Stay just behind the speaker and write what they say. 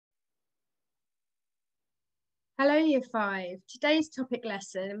Hello, Year 5. Today's topic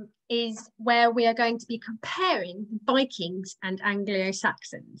lesson is where we are going to be comparing Vikings and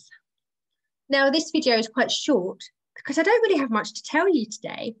Anglo-Saxons. Now, this video is quite short because I don't really have much to tell you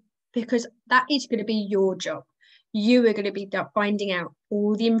today because that is going to be your job. You are going to be finding out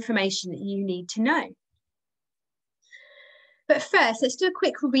all the information that you need to know. But first, let's do a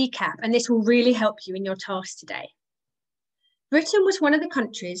quick recap, and this will really help you in your task today. Britain was one of the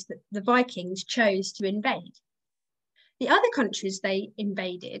countries that the Vikings chose to invade. The other countries they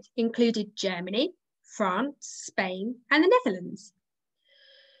invaded included Germany, France, Spain, and the Netherlands.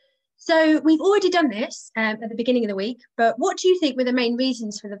 So we've already done this at the beginning of the week, but what do you think were the main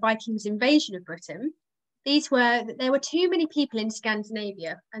reasons for the Vikings' invasion of Britain? These were that there were too many people in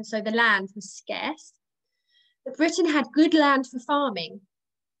Scandinavia, and so the land was scarce. That Britain had good land for farming.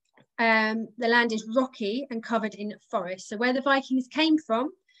 The land is rocky and covered in forests. So where the Vikings came from,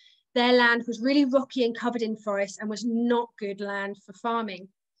 their land was really rocky and covered in forests and was not good land for farming.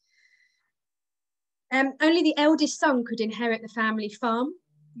 Only the eldest son could inherit the family farm.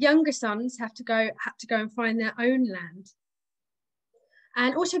 Younger sons had to go and find their own land.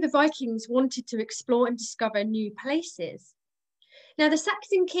 And also the Vikings wanted to explore and discover new places. Now, the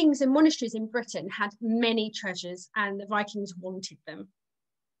Saxon kings and monasteries in Britain had many treasures, and the Vikings wanted them.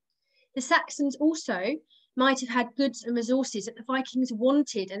 The Saxons also might have had goods and resources that the Vikings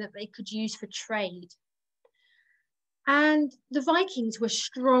wanted and that they could use for trade. And the Vikings were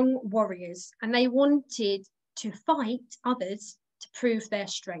strong warriors, and they wanted to fight others to prove their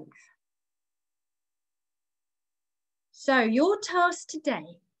strength. So your task today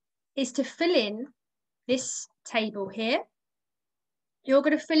is to fill in this table here. You're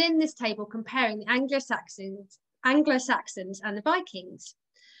going to fill in this table comparing the Anglo-Saxons and the Vikings.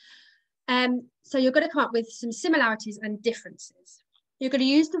 So you're going to come up with some similarities and differences. You're going to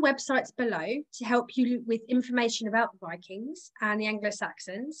use the websites below to help you with information about the Vikings and the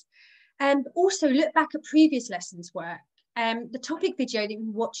Anglo-Saxons. And also look back at previous lessons' work. The topic video that we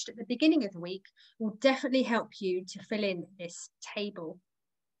watched at the beginning of the week will definitely help you to fill in this table.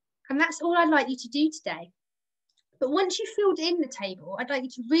 And that's all I'd like you to do today. But once you've filled in the table, I'd like you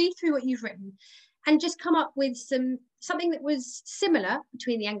to read through what you've written and just come up with something that was similar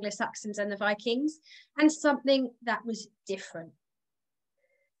between the Anglo-Saxons and the Vikings and something that was different.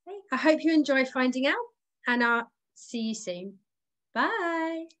 Okay, I hope you enjoy finding out, and I'll see you soon. Bye.